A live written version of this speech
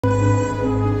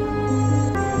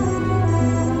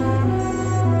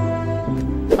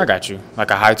I got you.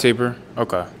 Like a high taper?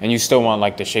 Okay. And you still want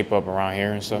like the shape up around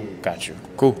here and stuff? Got you.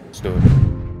 Cool. Let's do it.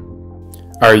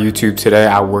 All right, YouTube, today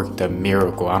I worked a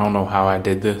miracle. I don't know how I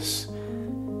did this,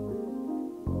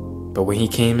 but when he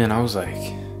came in, I was like,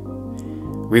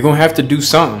 we're gonna have to do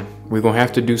something. We're gonna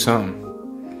have to do something.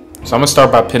 So I'm gonna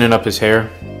start by pinning up his hair.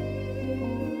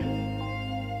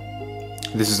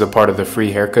 This is a part of the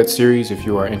free haircut series. If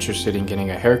you are interested in getting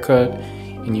a haircut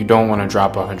and you don't want to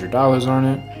drop $100 on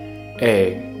it,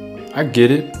 hey, I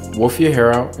get it. Wolf your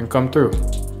hair out and come through.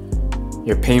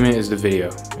 Your payment is the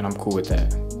video, and I'm cool with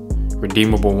that.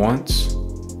 Redeemable once,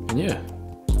 and yeah,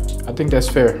 I think that's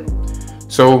fair.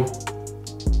 So,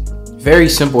 very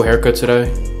simple haircut today.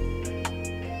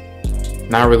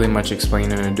 Not really much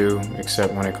explaining to do,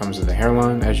 except when it comes to the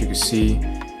hairline. As you can see,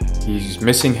 he's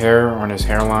missing hair on his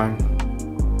hairline.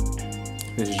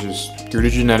 This is just due to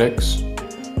genetics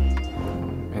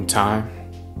and time.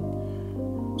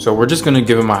 So we're just gonna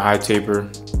give him a high taper.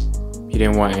 He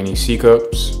didn't want any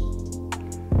C-cups.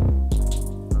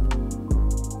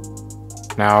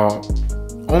 Now,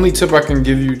 only tip I can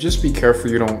give you, just be careful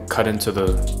you don't cut into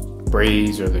the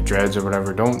braids or the dreads or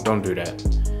whatever. Don't do that,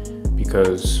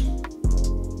 because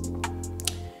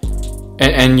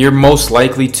and you're most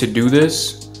likely to do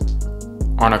this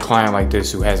on a client like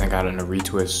this who hasn't gotten a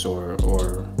retwist or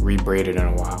rebraided in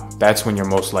a while. That's when you're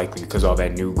most likely, because all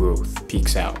that new growth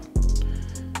peaks out.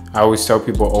 I always tell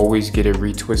people, always get it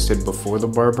retwisted before the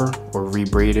barber or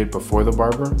rebraided before the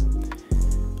barber.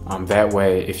 That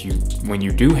way, when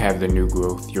you do have the new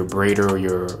growth, your braider or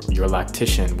your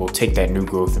loctician will take that new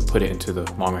growth and put it into the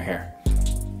longer hair.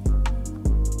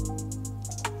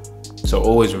 So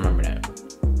always remember that.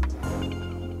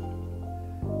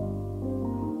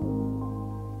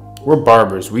 We're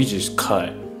barbers, we just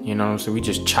cut, you know, so we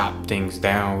just chop things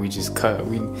down, we just cut.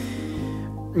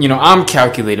 You know, I'm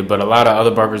calculated, but a lot of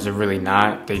other barbers are really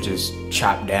not. They just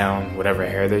chop down whatever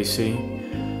hair they see.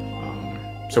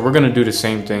 So we're gonna do the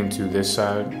same thing to this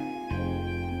side.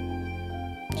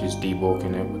 Just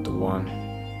debulking it with the one.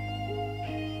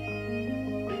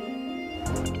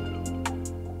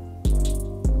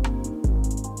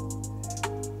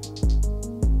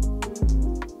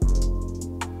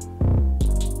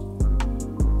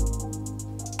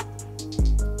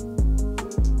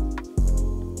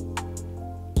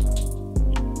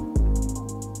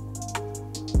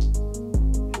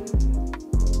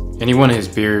 And he wanted his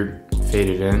beard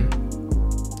faded in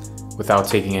without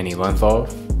taking any length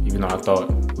off, even though I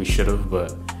thought we should have,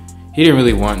 but he didn't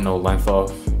really want no length off.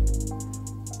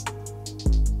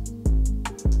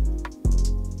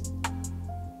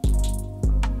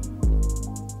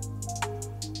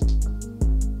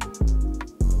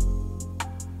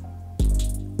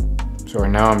 So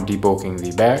right now I'm debulking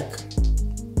the back.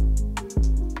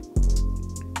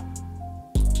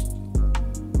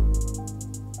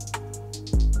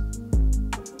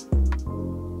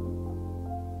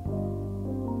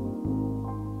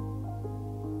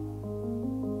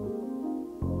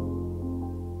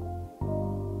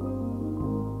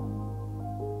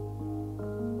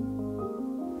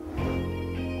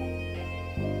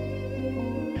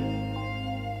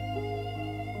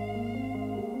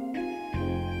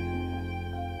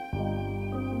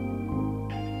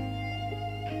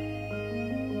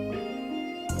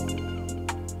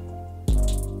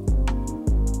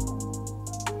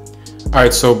 All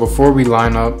right, so before we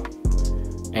line up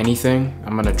anything,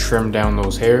 I'm gonna trim down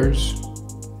those hairs.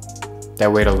 That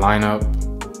way the lineup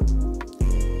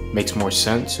makes more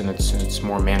sense and it's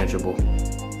more manageable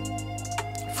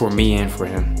for me and for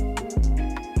him.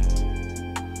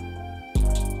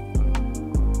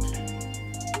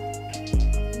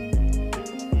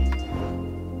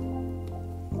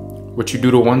 What you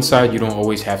do to one side, you don't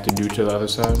always have to do to the other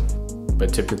side,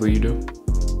 but typically you do.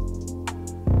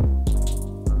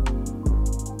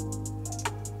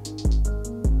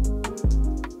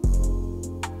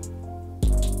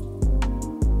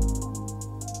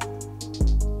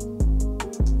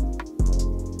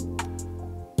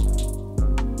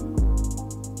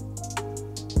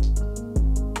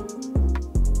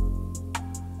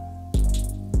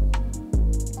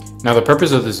 Now the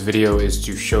purpose of this video is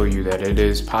to show you that it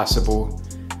is possible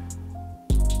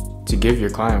to give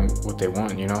your client what they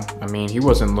want, you know? I mean, he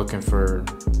wasn't looking for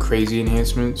crazy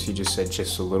enhancements, he just said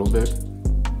just a little bit.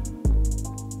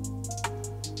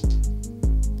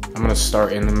 I'm gonna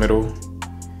start in the middle,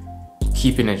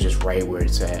 keeping it just right where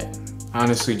it's at.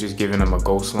 Honestly, just giving him a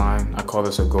ghost line. I call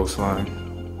this a ghost line.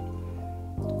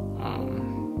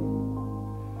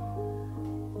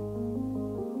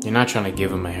 You're not trying to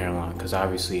give him a hairline because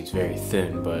obviously it's very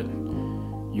thin, but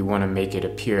you want to make it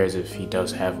appear as if he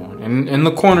does have one. And in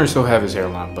the corners he'll have his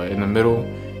hairline, but in the middle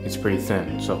it's pretty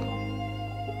thin. So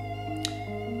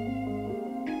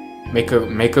make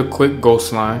a quick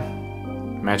ghost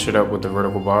line, match it up with the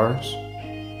vertical bars.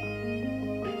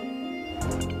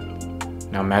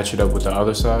 Now match it up with the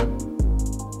other side.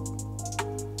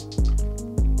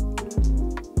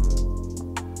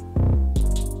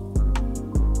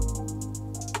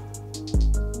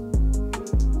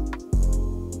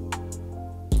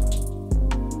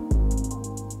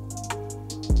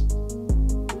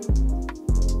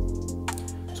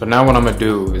 So now what I'm gonna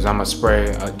do is I'm gonna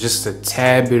spray just a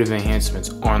tad bit of enhancements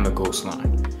on the ghost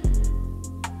line.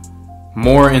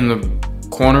 More in the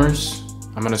corners.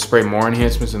 I'm gonna spray more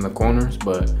enhancements in the corners,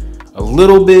 but a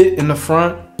little bit in the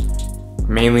front,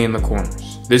 mainly in the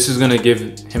corners. This is gonna give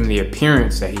him the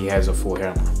appearance that he has a full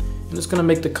hairline. And it's gonna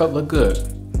make the cut look good.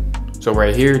 So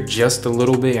right here, just a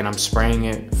little bit, and I'm spraying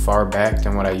it far back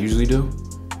than what I usually do.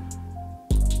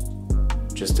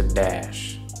 Just a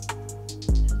dash.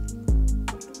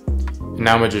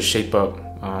 Now I'm gonna just shape up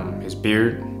his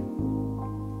beard.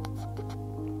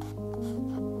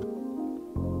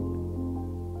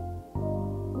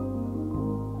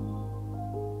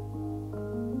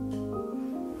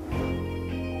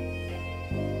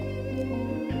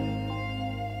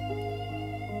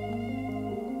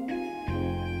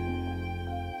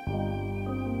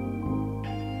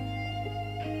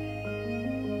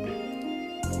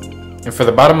 And for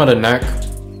the bottom of the neck,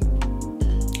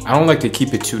 I don't like to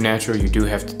keep it too natural. You do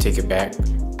have to take it back.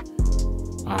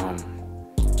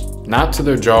 Not to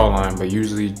their jawline, but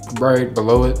usually right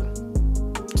below it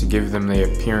to give them the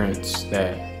appearance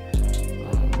that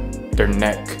their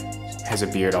neck has a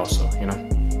beard also, you know?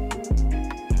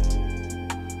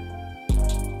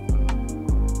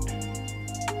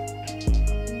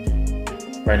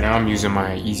 Right now I'm using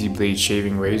my Easy Blade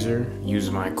shaving razor. Use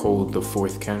my code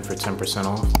the4thken for 10%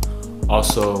 off.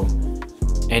 Also,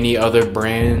 any other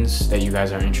brands that you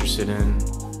guys are interested in,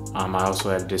 I also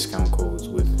have discount codes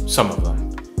with some of them.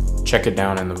 Check it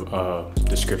down in the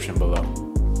description below.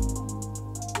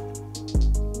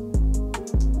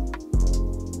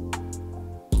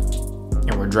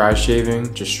 And we're dry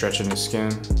shaving, just stretching the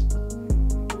skin.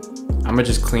 I'm gonna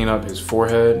just clean up his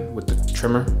forehead with the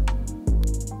trimmer.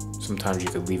 Sometimes you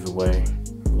could leave away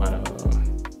a lot of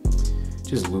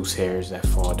just loose hairs that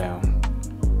fall down.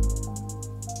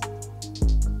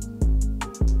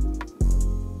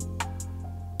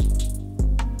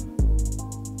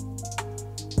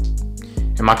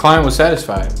 And my client was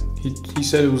satisfied. He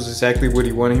said it was exactly what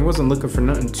he wanted. He wasn't looking for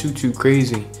nothing too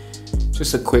crazy.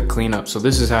 Just a quick cleanup. So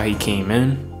this is how he came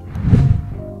in.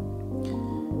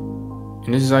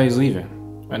 And this is how he's leaving.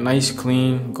 A nice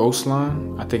clean ghost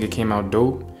line. I think it came out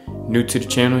dope. New to the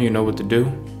channel, you know what to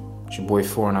do. It's your boy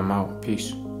 4 and I'm out.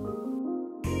 Peace.